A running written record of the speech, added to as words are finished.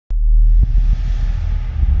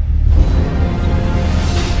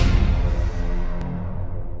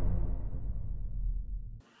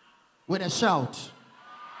with a shout.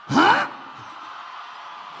 Huh?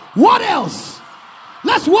 What else?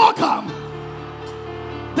 Let's welcome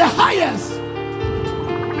the highest.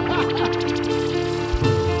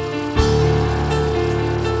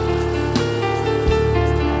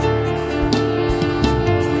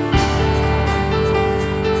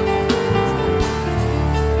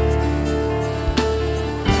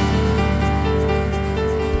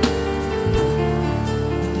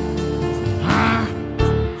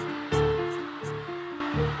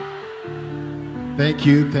 Thank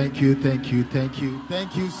you, thank you, thank you, thank you.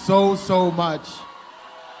 Thank you so much.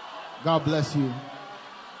 God bless you.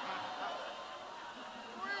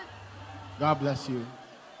 God bless you.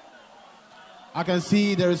 I can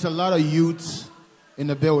see there is a lot of youths in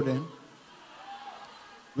the building,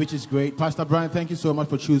 which is great. Pastor Brian, thank you so much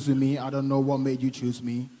for choosing me. I don't know what made you choose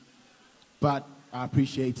me, but I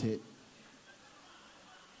appreciate it.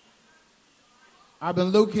 I've been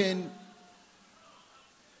looking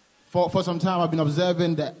for some time. I've been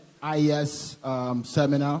observing the IYES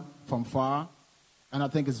seminar from far, and I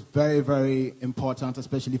think it's very, very important,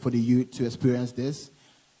 especially for the youth, to experience this.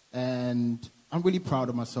 And I'm really proud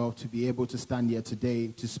of myself to be able to stand here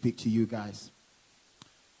today to speak to you guys.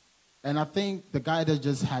 And I think the guy that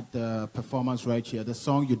just had the performance right here, the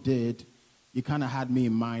song you did, you kind of had me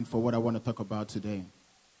in mind for what I want to talk about today.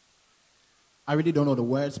 I really don't know the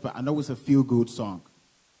words, but I know it's a feel-good song.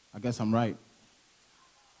 I guess I'm right.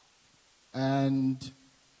 And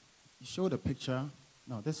you showed a picture.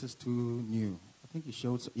 No, this is too new. I think you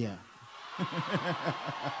showed, yeah.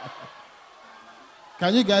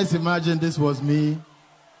 Can you guys imagine this was me?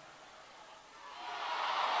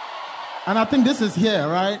 And I think this is here,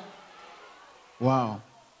 right? Wow.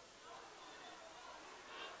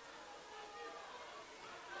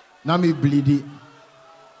 Now me bleedy.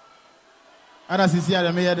 And as you see,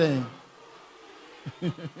 I'm here.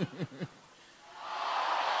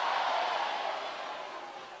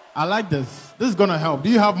 I like this. This is going to help. Do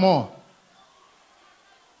you have more?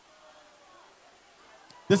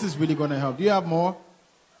 This is really going to help. Do you have more?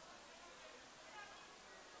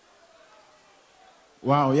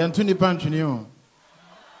 Wow.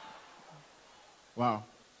 Wow.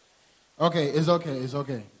 Okay, it's okay. It's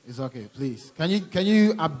okay. It's okay. Please. Can you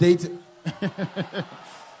update it?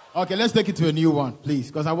 Okay, let's take it to a new one, please,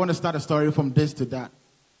 because I want to start a story from this to that.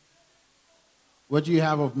 What do you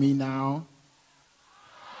have of me now?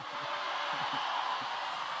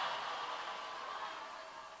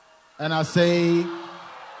 And I say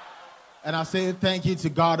thank you to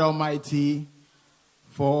God Almighty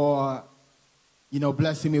for,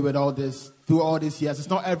 blessing me with all this, through all these years. It's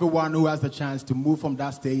not everyone who has the chance to move from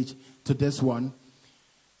that stage to this one.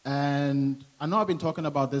 And I know I've been talking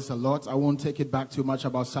about this a lot. I won't take it back too much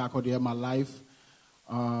about SARKODIE, my life.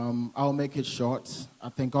 I'll make it short. I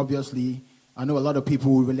think, obviously, I know a lot of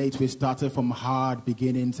people who relate to it started from hard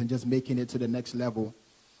beginnings and just making it to the next level.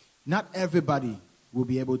 Not everybody will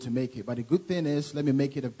be able to make it. But the good thing is, let me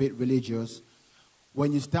make it a bit religious.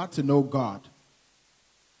 When you start to know God,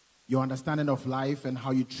 your understanding of life and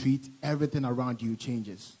how you treat everything around you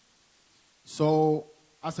changes. So,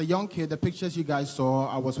 as a young kid, the pictures you guys saw,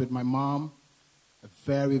 I was with my mom, a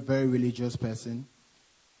very, very religious person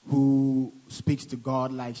who speaks to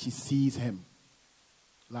God like she sees him.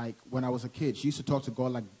 Like when I was a kid, she used to talk to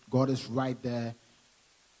God like God is right there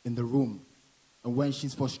in the room. And when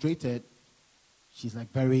she's frustrated, she's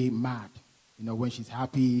like very mad. When she's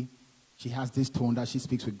happy, she has this tone that she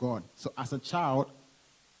speaks with God. So as a child,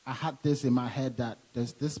 I had this in my head that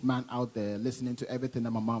there's this man out there listening to everything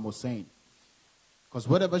that my mom was saying. Because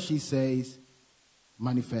whatever she says,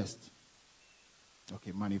 manifest.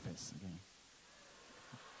 Okay, manifest. Okay.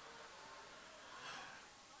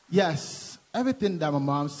 Yes, everything that my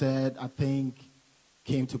mom said, I think,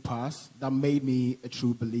 came to pass. That made me a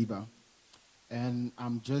true believer. And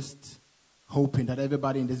I'm just hoping that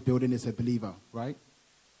everybody in this building is a believer, right?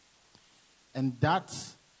 And that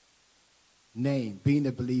name, being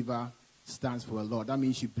a believer, stands for a lot. That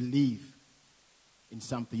means you believe in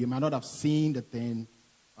something. You might not have seen the thing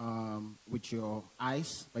with your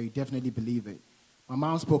eyes, but you definitely believe it. My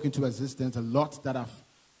mom spoke into existence a lot that I've,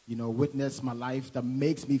 witnessed my life that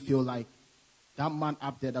makes me feel like that man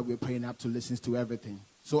up there that we're praying up to listens to everything.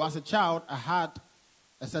 So as a child, I had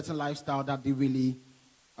a certain lifestyle that didn't really,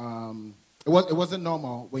 it wasn't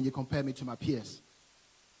normal when you compare me to my peers.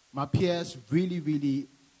 My peers really, really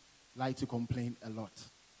like to complain a lot.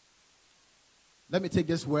 Let me take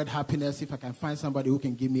this word happiness, if I can find somebody who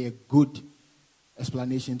can give me a good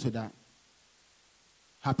explanation to that.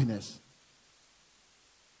 Happiness.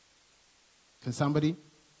 Can somebody?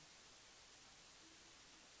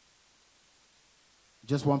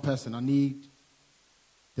 Just one person. I need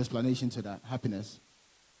the explanation to that. Happiness.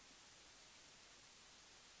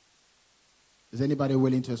 Is anybody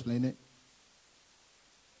willing to explain it?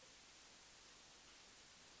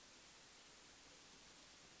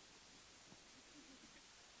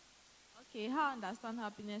 Okay, how I understand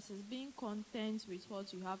happiness is being content with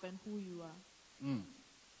what you have and who you are.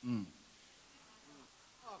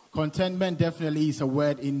 Contentment definitely is a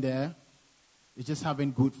word in there. It's just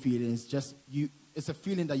having good feelings. It's a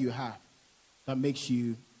feeling that you have that makes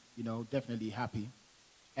you, definitely happy.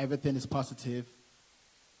 Everything is positive.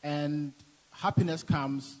 And happiness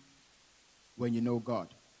comes when you know God.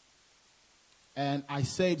 And I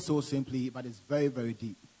say it so simply, but it's very, very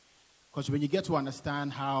deep. Because when you get to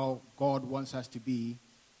understand how God wants us to be,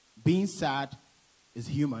 being sad is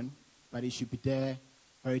human, but it should be there,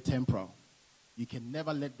 very temporal. You can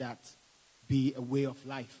never let that be a way of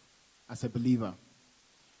life as a believer.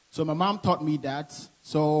 So my mom taught me that.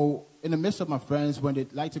 So in the midst of my friends, when they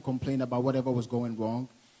like to complain about whatever was going wrong,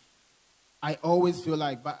 I always feel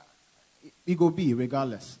like, but it go be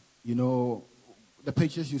regardless. The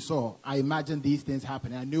pictures you saw, I imagined these things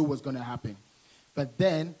happening. I knew it was going to happen. But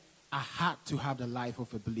then I had to have the life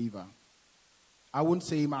of a believer. I wouldn't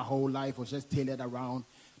say my whole life was just tailored around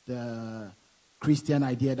the Christian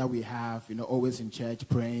idea that we have, always in church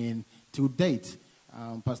praying. To date,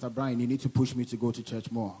 Pastor Brian, you need to push me to go to church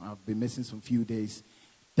more. I've been missing some few days.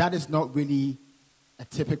 That is not really a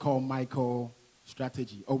typical Michael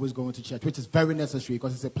strategy, always going to church, which is very necessary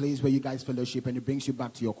because it's a place where you guys fellowship and it brings you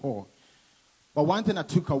back to your core. But one thing I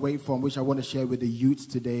took away from, which I want to share with the youths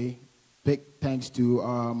today, big thanks to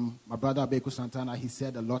my brother Abeku Santana. He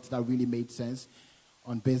said a lot that really made sense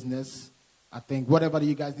on business. I think whatever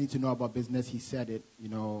you guys need to know about business, he said it,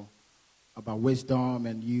 about wisdom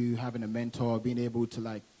and you having a mentor, being able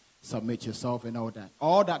to submit yourself and all that.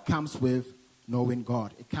 All that comes with knowing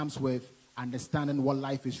God. It comes with understanding what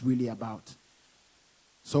life is really about.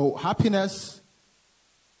 So happiness,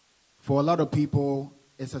 for a lot of people,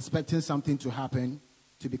 is expecting something to happen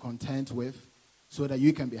to be content with so that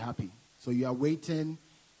you can be happy. So you are waiting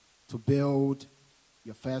to build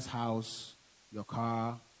your first house, your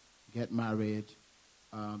car, get married,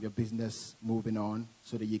 your business moving on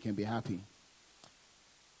so that you can be happy.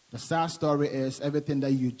 The sad story is everything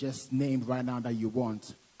that you just named right now that you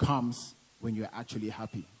want comes when you're actually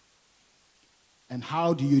happy. And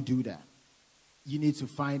how do you do that? You need to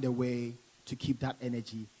find a way to keep that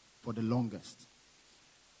energy for the longest.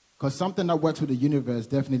 Because something that works with the universe,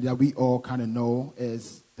 definitely, that we all kind of know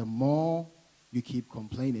is the more you keep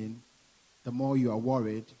complaining, the more you are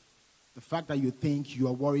worried. The fact that you think you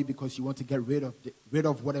are worried because you want to get rid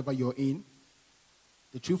of whatever you're in,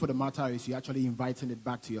 the truth of the matter is you're actually inviting it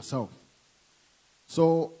back to yourself.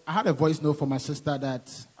 So I had a voice note from my sister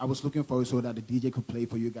that I was looking for so that the DJ could play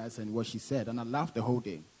for you guys and what she said, and I laughed the whole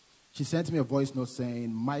day. She sent me a voice note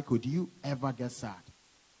saying, Michael, do you ever get sad?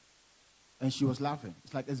 And she was laughing.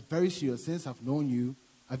 It's like, it's very serious. Since I've known you,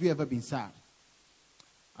 have you ever been sad?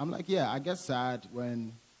 I'm like, yeah, I get sad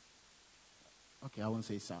when, okay, I won't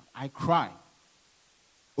say sad. I cry,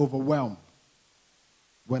 overwhelmed,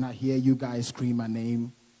 when I hear you guys scream my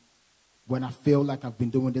name, when I feel like I've been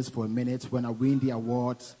doing this for a minute, when I win the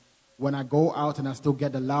awards, when I go out and I still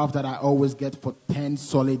get the love that I always get for 10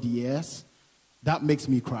 solid years, that makes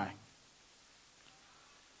me cry.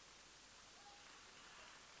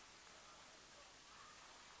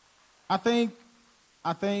 I think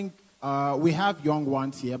we have young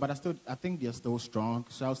ones here, but I think they're still strong.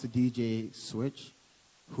 Shouts to DJ Switch,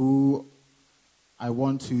 who I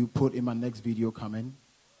want to put in my next video coming.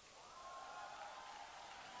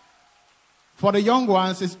 For the young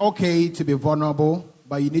ones, it's okay to be vulnerable,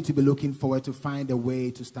 but you need to be looking forward to find a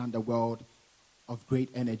way to stand the world of great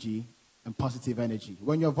energy and positive energy.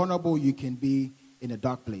 When you're vulnerable, you can be in a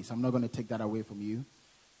dark place. I'm not going to take that away from you.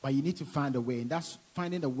 But you need to find a way. And that's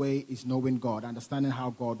finding a way is knowing God, understanding how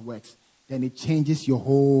God works. Then it changes your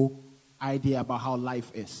whole idea about how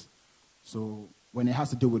life is. So when it has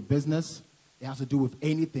to do with business, it has to do with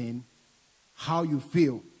anything, how you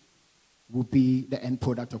feel will be the end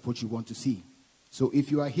product of what you want to see. So if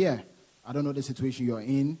you are here, I don't know the situation you're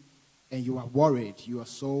in, and you are worried, you are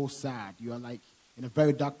so sad, you are like in a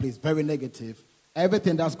very dark place, very negative,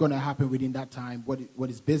 everything that's going to happen within that time, what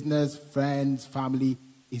is business, friends, family,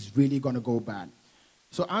 is really going to go bad.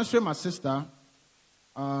 So answering my sister,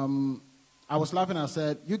 I was laughing and I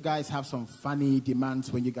said, you guys have some funny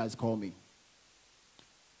demands when you guys call me.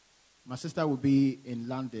 My sister will be in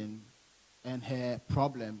London, and her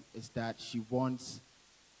problem is that she wants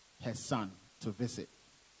her son to visit.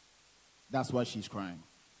 That's why she's crying.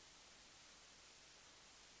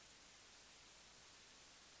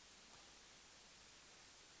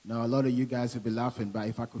 Now, a lot of you guys will be laughing, but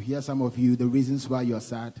if I could hear some of you, the reasons why you're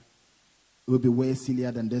sad, it would be way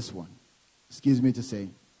sillier than this one. Excuse me to say.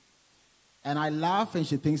 And I laugh and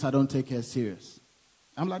she thinks I don't take her serious.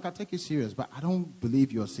 I'm like, I take you serious, but I don't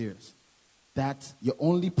believe you're serious. That your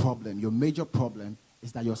only problem, your major problem,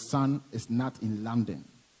 is that your son is not in London.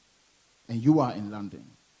 And you are in London.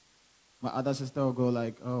 My other sister will go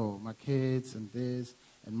like, oh, my kids and this.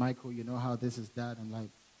 And Michael, you know how this is that. I'm like,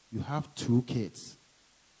 you have 2 kids.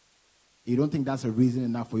 You don't think that's a reason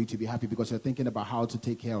enough for you to be happy because you're thinking about how to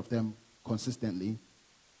take care of them consistently.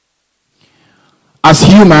 As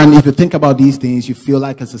human, if you think about these things, you feel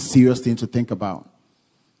like it's a serious thing to think about.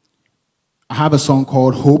 I have a song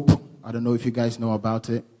called Hope. I don't know if you guys know about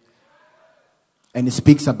it. And it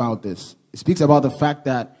speaks about this. It speaks about the fact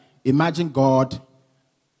that imagine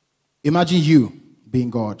you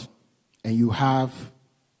being God, and you have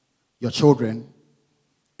your children,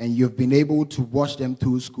 and you've been able to watch them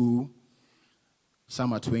through school.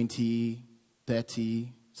 Some are 20,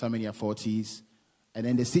 30, some in their 40s. And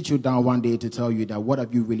then they sit you down one day to tell you that what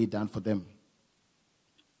have you really done for them?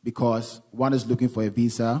 Because one is looking for a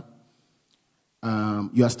visa.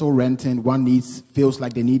 You are still renting. One feels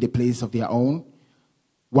like they need a place of their own.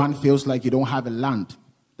 One feels like you don't have a land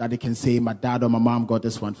that they can say, my dad or my mom got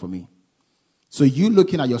this one for me. So you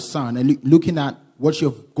looking at your son and looking at what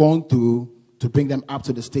you've gone through to bring them up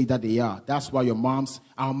to the state that they are. That's why our moms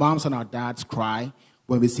and our dads cry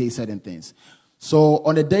when we say certain things. So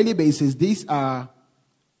on a daily basis, these are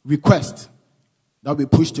requests that we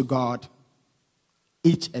push to God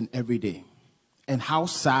each and every day. And how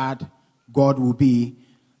sad God will be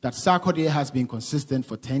that SARKODIE has been consistent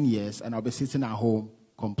for 10 years and I'll be sitting at home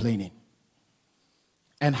complaining.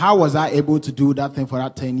 And how was I able to do that thing for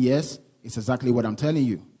that 10 years? It's exactly what I'm telling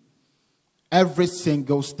you. Every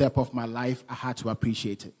single step of my life, I had to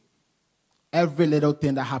appreciate it. Every little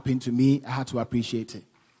thing that happened to me, I had to appreciate it.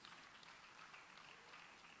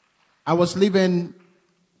 I was living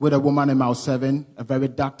with a woman in my 7, a very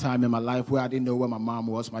dark time in my life where I didn't know where my mom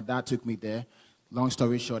was. My dad took me there. Long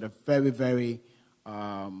story short, a very, very,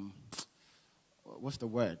 what's the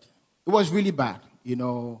word? It was really bad, you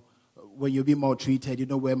know, when you're being maltreated, you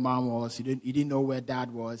know where mom was, you didn't know where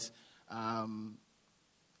dad was.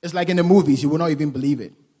 It's like in the movies, you will not even believe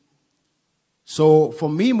it. So for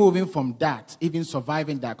me moving from that, even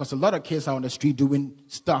surviving that, because a lot of kids are on the street doing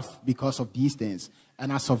stuff because of these things,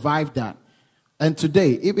 and I survived that. And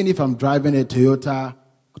today, even if I'm driving a Toyota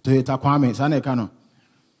Kwame,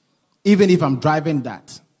 even if I'm driving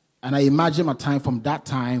that, and I imagine my time from that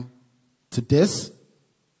time to this,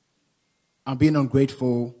 I'm being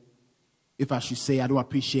ungrateful, if I should say I don't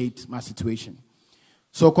appreciate my situation.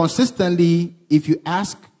 So consistently, if you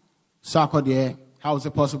ask SARKODIE, how is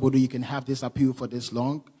it possible that you can have this appeal for this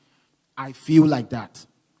long? I feel like that.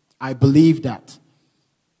 I believe that.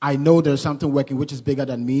 I know there's something working which is bigger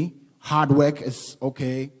than me. Hard work is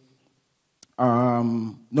okay.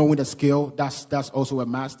 Knowing the skill, that's also a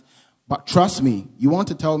must. But trust me, you want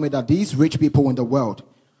to tell me that these rich people in the world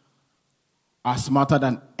are smarter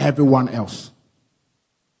than everyone else?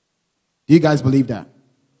 Do you guys believe that?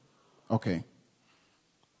 Okay.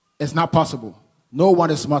 It's not possible. No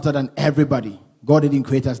one is smarter than everybody. God didn't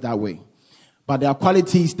create us that way. But there are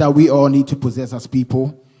qualities that we all need to possess as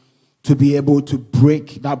people to be able to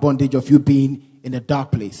break that bondage of you being in a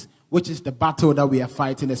dark place, which is the battle that we are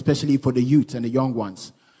fighting, especially for the youth and the young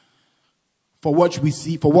ones. For what we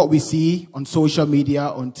see on social media,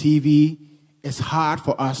 on TV, it's hard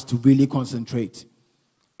for us to really concentrate.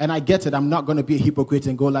 And I get it. I'm not going to be a hypocrite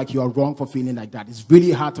and go like you are wrong for feeling like that. It's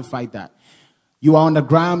really hard to fight that. You are on the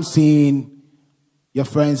gram seeing your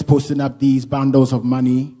friends posting up these bundles of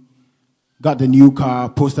money, got the new car,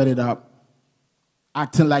 posted it up,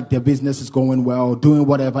 acting like their business is going well, doing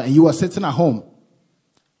whatever, and you are sitting at home.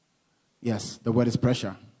 Yes, the word is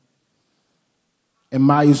pressure. And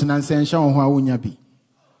my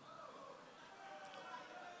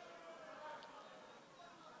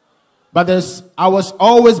but I was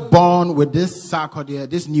always born with this SARKODIE,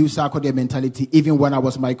 this new SARKODIE mentality, even when I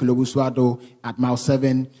was Michael Owusu-Addo at Mile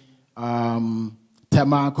 7,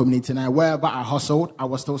 Tema, Community 9, wherever I hustled, I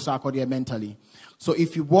was still SARKODIE mentally. So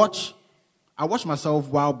if you watch, I watched myself a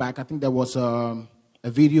while back. I think there was a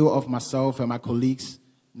video of myself and my colleagues.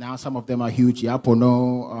 Now some of them are huge.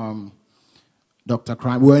 Yapono, Dr.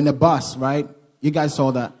 Crime. We were in a bus, right? You guys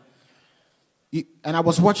saw that. And I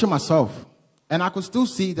was watching myself. And I could still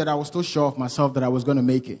see that I was still sure of myself that I was going to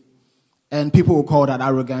make it. And people will call that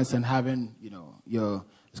arrogance and having, you know,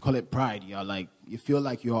 let's call it pride. You're like, you feel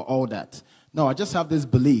like you're all that. No, I just have this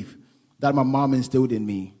belief that my mom instilled in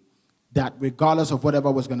me that regardless of whatever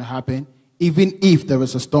was going to happen, Even if there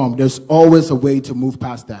is a storm, there's always a way to move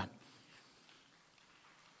past that.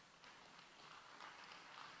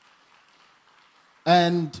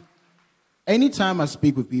 And anytime I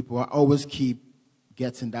speak with people, I always keep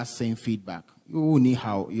getting that same feedback. You ni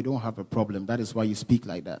hao, you don't have a problem. That is why you speak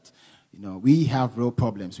like that. You know, we have real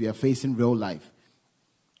problems. We are facing real life.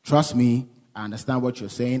 Trust me, I understand what you're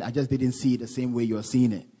saying. I just didn't see it the same way you're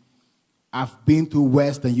seeing it. I've been through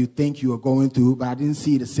worse than you think you are going through, but I didn't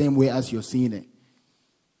see it the same way as you're seeing it.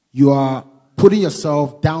 You are putting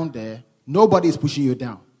yourself down there. Nobody is pushing you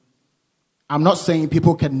down. I'm not saying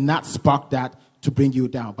people cannot spark that to bring you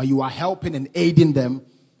down, but you are helping and aiding them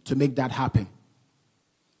to make that happen.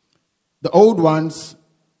 The old ones,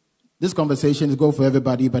 this conversation is good for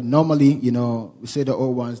everybody, but normally, you know, we say the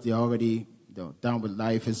old ones, they're already down with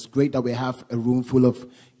life. It's great that we have a room full of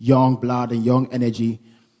young blood and young energy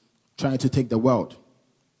trying to take the world.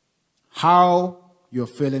 How you're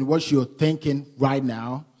feeling, what you're thinking right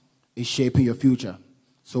now is shaping your future.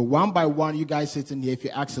 So one by one, you guys sitting here, if you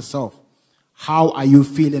ask yourself, how are you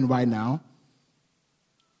feeling right now?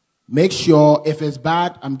 Make sure, if it's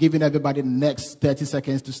bad, I'm giving everybody the next 30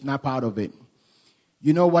 seconds to snap out of it.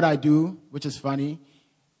 You know what I do, which is funny?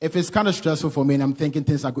 If it's kind of stressful for me and I'm thinking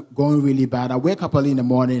things are going really bad, I wake up early in the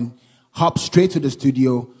morning, hop straight to the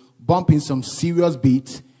studio, bump in some serious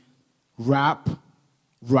beats, rap,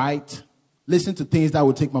 write, listen to things that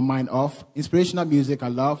will take my mind off. Inspirational music I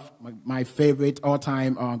love. My favorite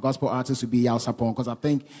all-time gospel artist would be Yao Sapon, because I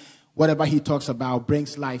think whatever he talks about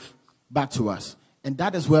brings life back to us. And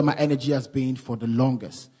that is where my energy has been for the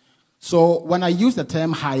longest. So when I use the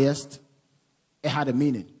term highest, it had a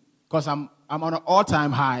meaning. Because I'm on an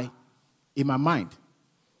all-time high in my mind.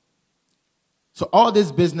 So all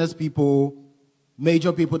these business people,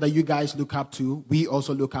 major people that you guys look up to, we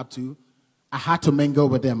also look up to, I had to mingle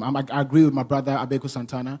with them. I agree with my brother, Abeku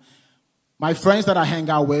Santana. My friends that I hang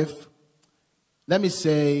out with, let me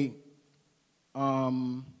say,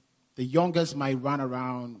 the youngest might run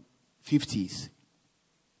around 50s.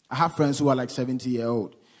 I have friends who are like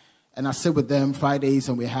 70-year-old. And I sit with them Fridays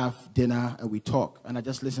and we have dinner and we talk. And I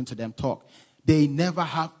just listen to them talk. They never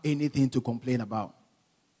have anything to complain about.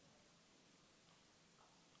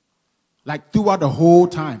 Like throughout the whole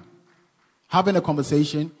time. Having a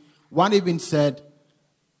conversation. One even said,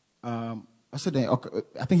 I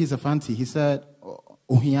think he's a fancy. He said,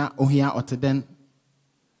 Ohia Oteden.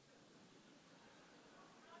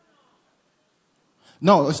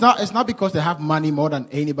 No, it's not because they have money more than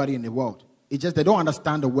anybody in the world. It's just they don't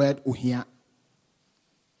understand the word Ohia.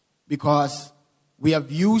 Because we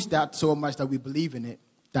have used that so much that we believe in it,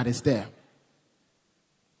 that it's there.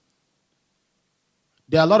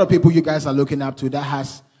 There are a lot of people you guys are looking up to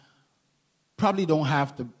that probably don't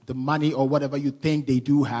have the money or whatever you think they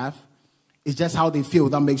do have. It's just how they feel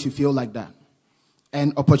that makes you feel like that.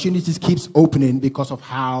 And opportunities keeps opening because of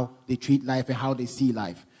how they treat life and how they see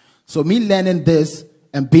life. So me learning this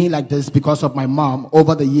and being like this because of my mom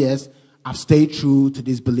over the years, I've stayed true to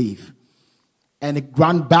this belief. And it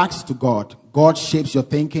runs back to God. God shapes your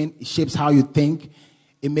thinking. It shapes how you think.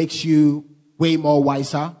 It makes you way more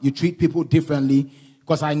wiser. You treat people differently.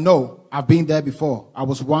 Because I know I've been there before. I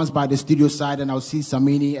was once by the studio side and I would see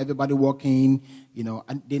Samini, everybody walking, you know,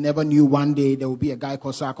 and they never knew one day there would be a guy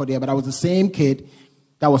called SARKODIE, but I was the same kid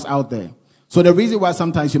that was out there. So the reason why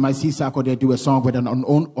sometimes you might see SARKODIE do a song with an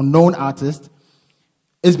unknown artist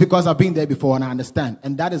is because I've been there before and I understand.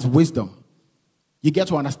 And that is wisdom. You get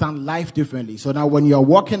to understand life differently. So now when you're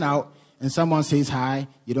walking out and someone says hi,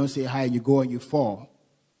 you don't say hi, you go and you fall.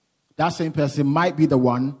 That same person might be the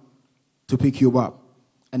one to pick you up.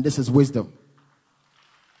 And this is wisdom.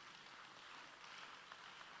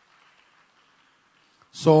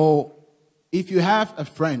 So if you have a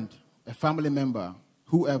friend, a family member,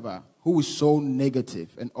 whoever, who is so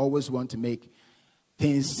negative and always want to make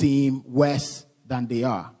things seem worse than they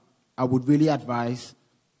are, I would really advise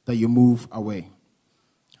that you move away.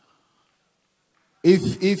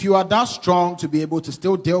 If you are that strong to be able to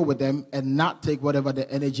still deal with them and not take whatever the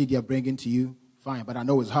energy they are bringing to you, fine. But I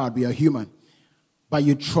know it's hard. We are human. But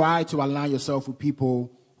you try to align yourself with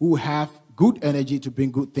people who have good energy to bring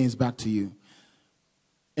good things back to you.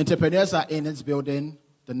 Entrepreneurs are in this building.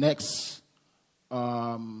 The next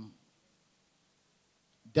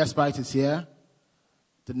Despite is here.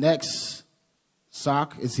 The next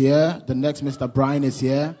Sark is here. The next Mr. Brian is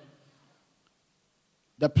here.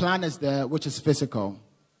 The plan is there, which is physical.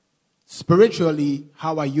 Spiritually,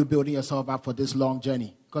 how are you building yourself up for this long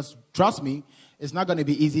journey? Because trust me, it's not going to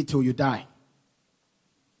be easy till you die.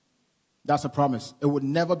 That's a promise. It would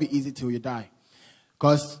never be easy till you die.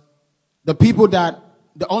 Because the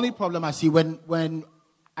only problem I see when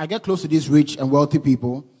I get close to these rich and wealthy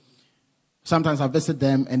people. Sometimes I visit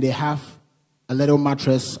them and they have a little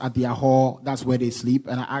mattress at their hall. That's where they sleep.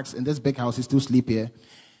 And I asked, in this big house, you still sleep here?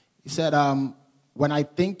 He said, when I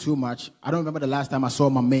think too much, I don't remember the last time I saw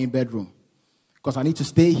my main bedroom. Because I need to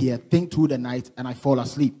stay here, think through the night, and I fall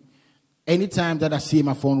asleep. Anytime that I see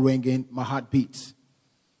my phone ringing, my heart beats.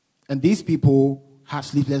 And these people have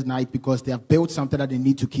sleepless nights because they have built something that they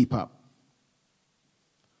need to keep up.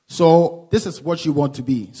 So this is what you want to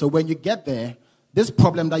be. So when you get there, this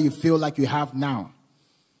problem that you feel like you have now.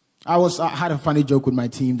 I had a funny joke with my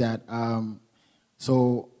team that,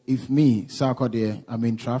 so if me, SARKODIE, I'm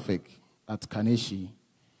in traffic at Kaneshi,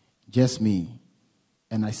 just me,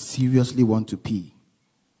 and I seriously want to pee.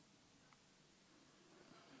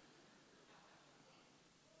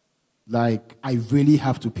 Like, I really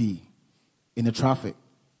have to pee in the traffic.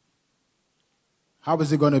 How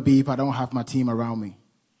is it going to be if I don't have my team around me?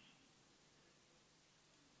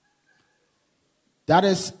 That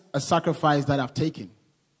is a sacrifice that I've taken.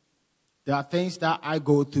 There are things that I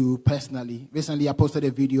go through personally. Recently, I posted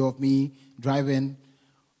a video of me driving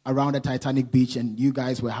around the Titanic beach, and you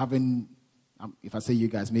guys were having, if I say you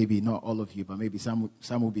guys, maybe not all of you, but maybe some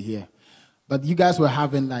will be here. But you guys were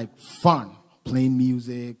having like fun, playing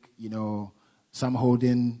music, you know, some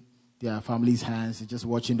holding their family's hands, just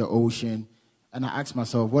watching the ocean. And I asked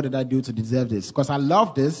myself, what did I do to deserve this? Because I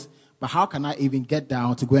love this, but how can I even get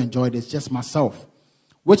down to go enjoy this just myself?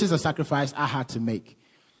 Which is a sacrifice I had to make.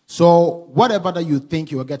 So whatever that you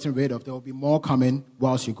think you are getting rid of, there will be more coming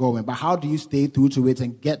whilst you're going. But how do you stay through to it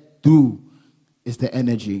and get through is the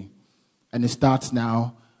energy. And it starts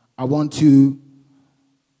now. I want to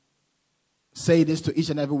say this to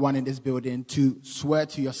each and every one in this building, to swear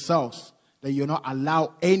to yourselves that you'll not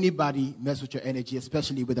allow anybody mess with your energy,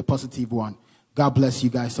 especially with a positive one. God bless you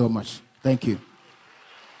guys so much. Thank you.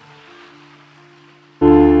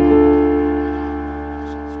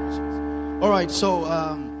 All right, so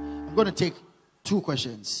I'm going to take 2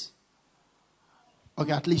 questions.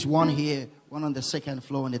 Okay, at least one here, one on the 2nd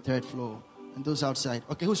floor and the 3rd floor, and those outside.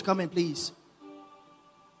 Okay, who's coming, please?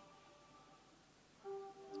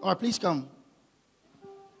 All right, please come.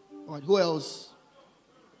 All right, who else?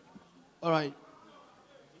 All right.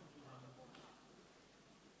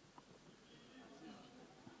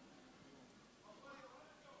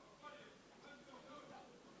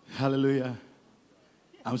 Hallelujah.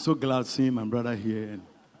 I'm so glad seeing my brother here, and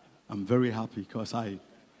I'm very happy because I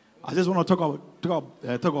just want to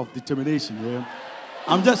talk of determination. Yeah,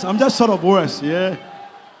 I'm just sort of worse. Yeah,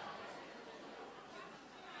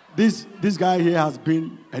 this guy here has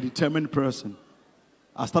been a determined person.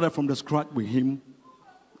 I started from the scratch with him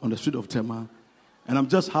on the street of Tema, and I'm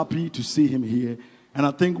just happy to see him here. And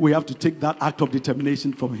I think we have to take that act of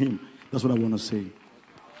determination from him. That's what I want to say.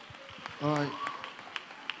 All right.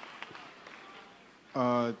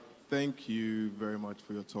 Thank you very much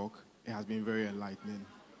for your talk. It has been very enlightening.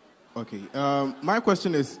 Okay, my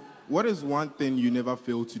question is, what is one thing you never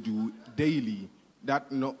fail to do daily that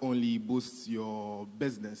not only boosts your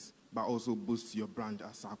business, but also boosts your brand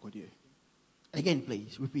as SARKODIE? Again,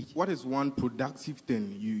 please, repeat. What is one productive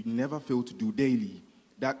thing you never fail to do daily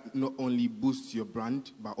that not only boosts your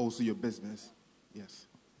brand, but also your business? Yes.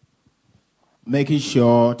 Making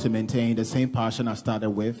sure to maintain the same passion I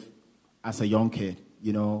started with as a young kid.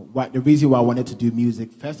 You know, the reason why I wanted to do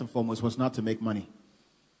music, first and foremost, was not to make money.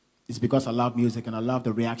 It's because I love music and I love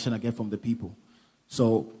the reaction I get from the people.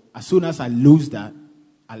 So as soon as I lose that,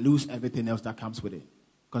 I lose everything else that comes with it.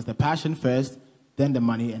 Because the passion first, then the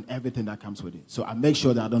money and everything that comes with it. So I make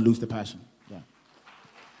sure that I don't lose the passion. Yeah.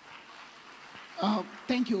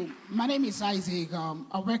 Thank you. My name is Isaac.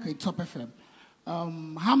 I work with Top FM.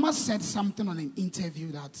 Hama said something on an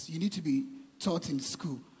interview that you need to be taught in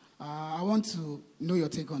school. I want to know your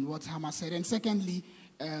take on what Hama said. And secondly,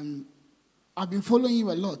 I've been following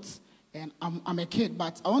you a lot, and I'm a kid,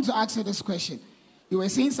 but I want to ask you this question. You were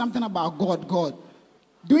saying something about God.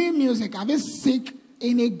 Doing music, have you seek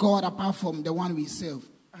any God apart from the one we serve?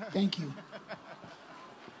 Thank you.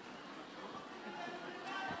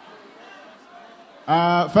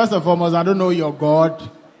 First and foremost, I don't know your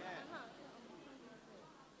God.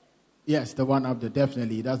 Yes, the one up there,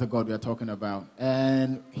 definitely. That's the God we are talking about.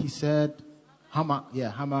 And he said,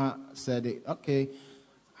 Hama said it. Okay,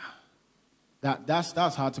 that's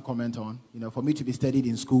hard to comment on. You know, for me to be studied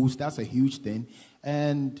in schools, that's a huge thing.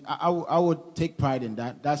 And I would take pride in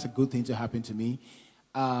that. That's a good thing to happen to me.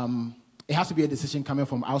 It has to be a decision coming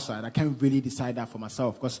from outside. I can't really decide that for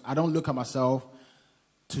myself because I don't look at myself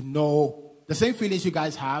to know the same feelings you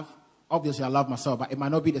guys have. Obviously, I love myself, but it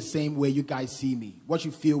might not be the same way you guys see me. What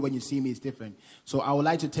you feel when you see me is different. So I would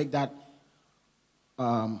like to take that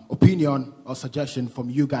opinion or suggestion from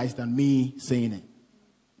you guys than me saying it.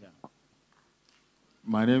 Yeah.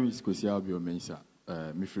 My name is Kwesi Albio Mensa.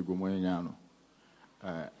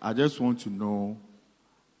 I just want to know,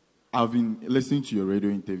 I've been listening to your radio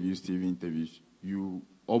interviews, TV interviews. You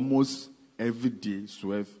almost every day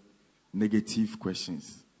swerve negative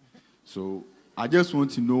questions. So I just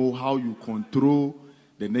want to know how you control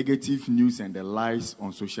the negative news and the lies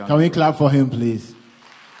on social media. Can we clap for him, please?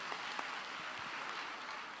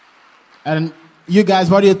 And you guys,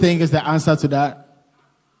 what do you think is the answer to that?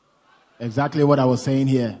 Exactly what I was saying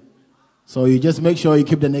here. So you just make sure you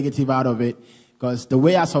keep the negative out of it. Because the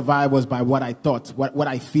way I survived was by what I thought, what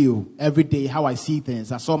I feel every day, how I see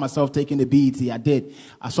things. I saw myself taking the BET, I did.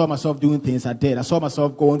 I saw myself doing things, I did. I saw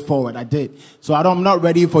myself going forward, I did. So I'm not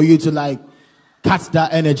ready for you to like cut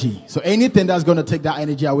that energy. So anything that's going to take that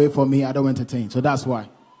energy away from me, I don't entertain. So that's why.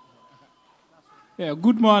 Yeah,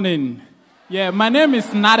 good morning. Yeah, my name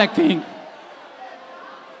is Nada King.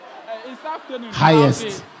 It's afternoon.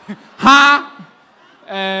 Highest.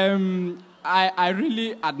 I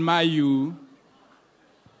really admire you.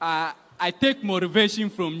 I take motivation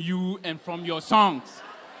from you and from your songs.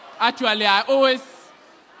 Actually, I always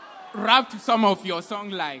rap to some of your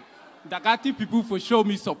songs like, Dagati people for show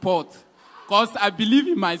me support. Because I believe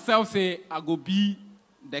in myself, say, I go be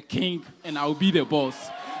the king and I will be the boss.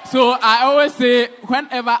 So I always say,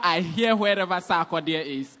 whenever I hear wherever SARKODIE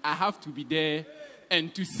is, I have to be there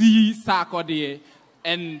and to see SARKODIE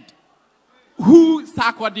and who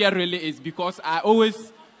SARKODIE really is, because I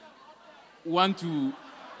always want to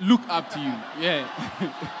look up to you. Yeah.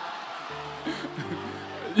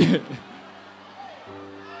 Yeah.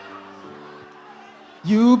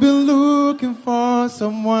 You've been looking for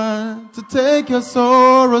someone to take your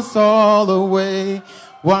sorrows all away.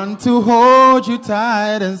 One to hold you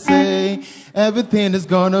tight and say, everything is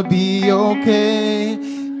gonna be okay.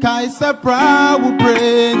 Kaisa pra will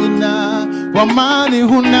bring in na wamani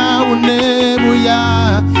huna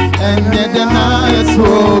unebuya and yet the night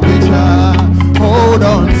will be dry. Hold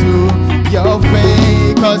on to your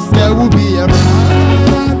faith, cause there will be a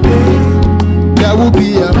bright day. There will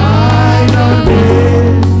be a brighter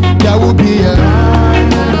day. There will be a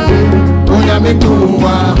brighter day.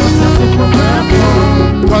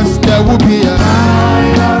 Cause there will be a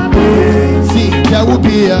brighter day. See, there will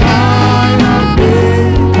be a brighter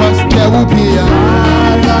day. Cause there will be a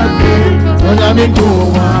brighter day.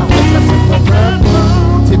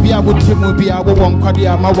 Tibia would be our one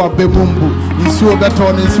Kadia Mawa Bebumbu, in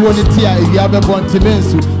Suabaton and Swanitia, if you have a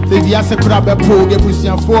Bontimensu, if you have a crab a pool, the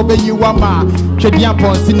Pussian 4 bay you are ma,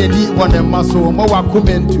 Chediapon Sinedi, one and Maso, Moa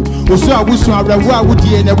Kumentu, so I wish I would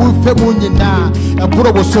ye and a wolf Femunina, and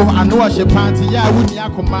Puro so I know I should panty, ya wouldn't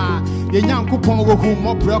Yakoma, the young coupon who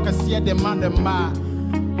more broke as yet the man and ma,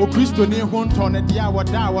 O Christo near Honton and Yawa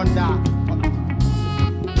da one da.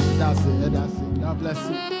 That's it, that's it. God bless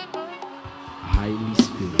you. Highly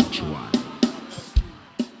spiritual.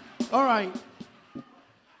 All right.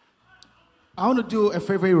 I want to do a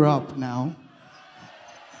favorite rap now.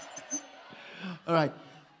 All right.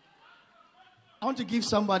 I want to give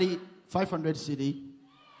somebody 500 cedi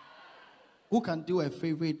who can do a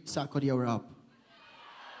favorite SARKODIE rap.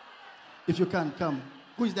 If you can, come.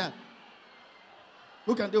 Who is that?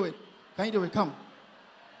 Who can do it? Can you do it? Come.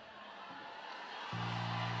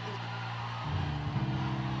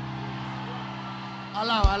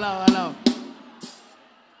 Allow.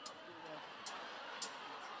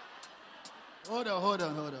 Hold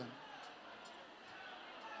on.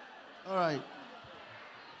 All right.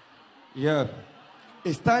 Yeah.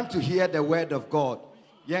 It's time to hear the word of God.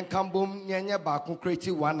 Yen kambum nyenye bakun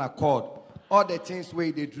creative one accord. All the things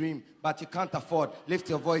where they dream, but you can't afford. Lift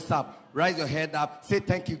your voice up. Rise your head up. Say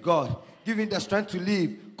thank you, God. Give me the strength to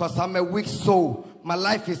live, because I'm a weak soul. My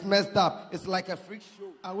life is messed up. It's like a freak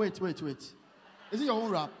show. Wait. Is it your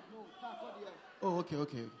own rap? No, SARKODIE. Oh,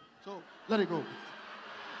 okay. So, let it go.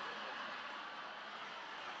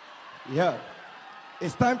 Yeah.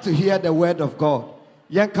 It's time to hear the word of God.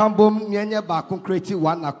 Yen kambum nyenye bakun creative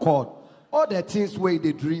one accord. All the things where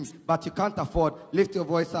they dream, but you can't afford. Lift your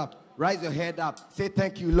voice up. Rise your head up. Say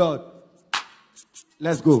thank you, Lord.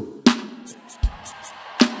 Let's go.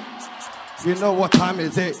 You know what time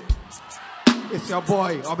is it? It's your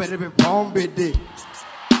boy.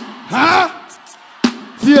 Huh?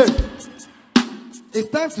 Yeah. It's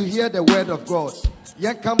time to hear the word of God.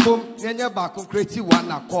 Yen kambum nyenye bakun creative one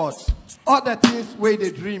accord. All the things where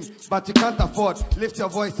they dream, but you can't afford. Lift your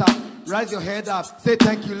voice up. Rise your head up. Say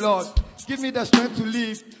thank you, Lord. Give me the strength to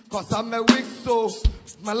live, because I'm a weak soul.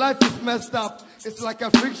 My life is messed up. It's like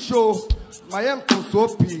a freak show. My am so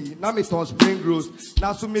pee, now me on spring rolls.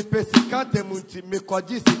 Now so me pay sikante munti me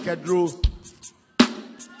koji sikedro.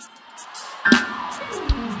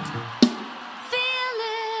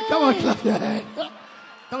 Come on, clap your hand.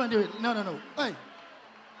 Come on, do it. No. Hey,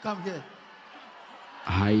 come here.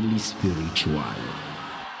 Highly spiritual.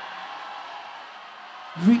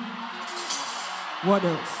 What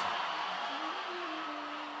else?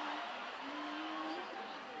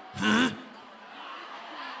 Huh?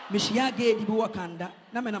 Mishia gave the Wakanda.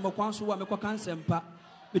 Namena Mokwansu wa Mekwakan Sempa.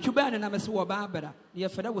 Michuban and Amasu Barbara. The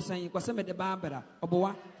Feda was saying, Quaseme de Barbara.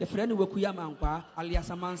 Oboa, the friend who Kuyamankwa, alias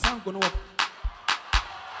a man sang. What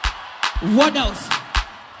else?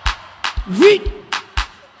 Read.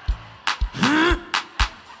 Huh?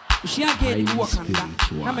 Mishia gave the Wakanda.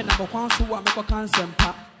 Namena Mokwansu wa Mekwakan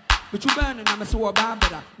Sempa. But you burn and I'm a sewer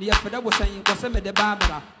Barbara. The Feda was saying, Quaseme de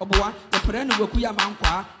Barbara. Oboa, the friend who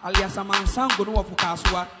Kuyamankwa, alias a man sang. Go for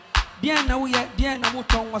Kaswa. Dear now, dear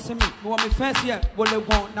Namuton was a me. No, my first year, will they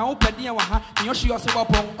go now? Pedia Waha, and Yoshi was a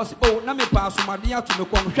weapon, or so, Nami pass my dear to the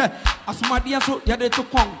Kong. As my dear so, the other to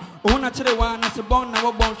Kong. Oh, naturally, one as a bone,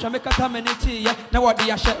 now bone, shall make a terminate. Now what the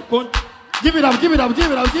Asha go. Give it up.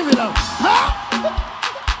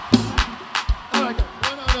 Oh my God.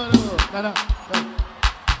 No.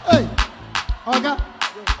 Hey, okay.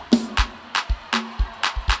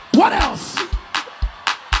 What else?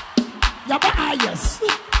 Yaba IYES.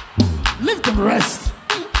 Live the rest.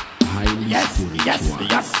 Yes.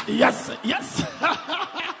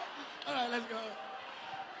 All right, let's go.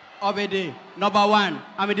 Obede, number one.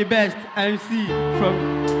 I'm the best MC from.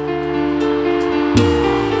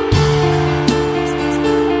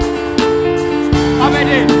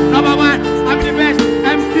 Obede, number one. I'm the best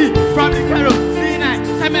MC from the Carol. C9.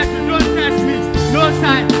 Cemetery, don't test me. No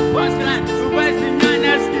sign. Punchline. Reverse in your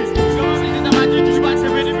next. Come on, visit the magic. You want to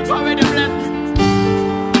ready because we're the blessed.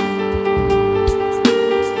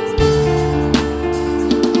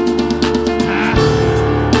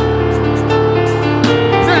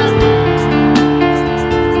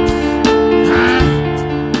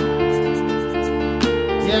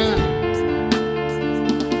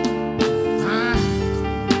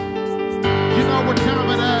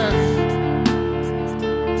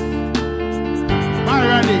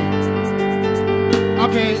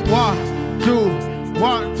 Okay, 1,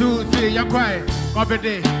 2, 3, you're quiet.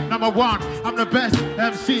 Day. Number one, I'm the best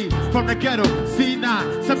MC from the ghetto.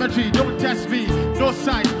 C9, cemetery, don't test me. No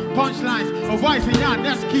signs, punchlines, a voice in your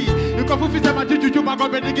that's key. You can fulfill them, I did you, my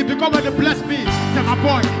God, they become the bless me. Tell my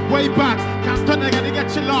boy, way back, can't turn again to get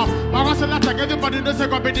chill off. I was a lot like everybody knows I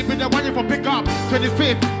got be the one you for pick up.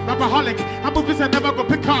 25th, Rapperholic, I'm moving and never go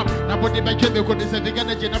pick up. Nobody make it because they say the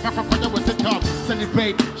energy never come with sit up.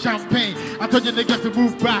 Celebrate, champagne. I told you niggas to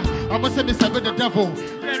move back. I must say this with the devil.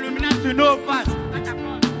 To know fast.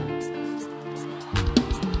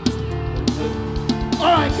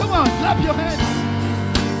 All right, come on, clap your hands.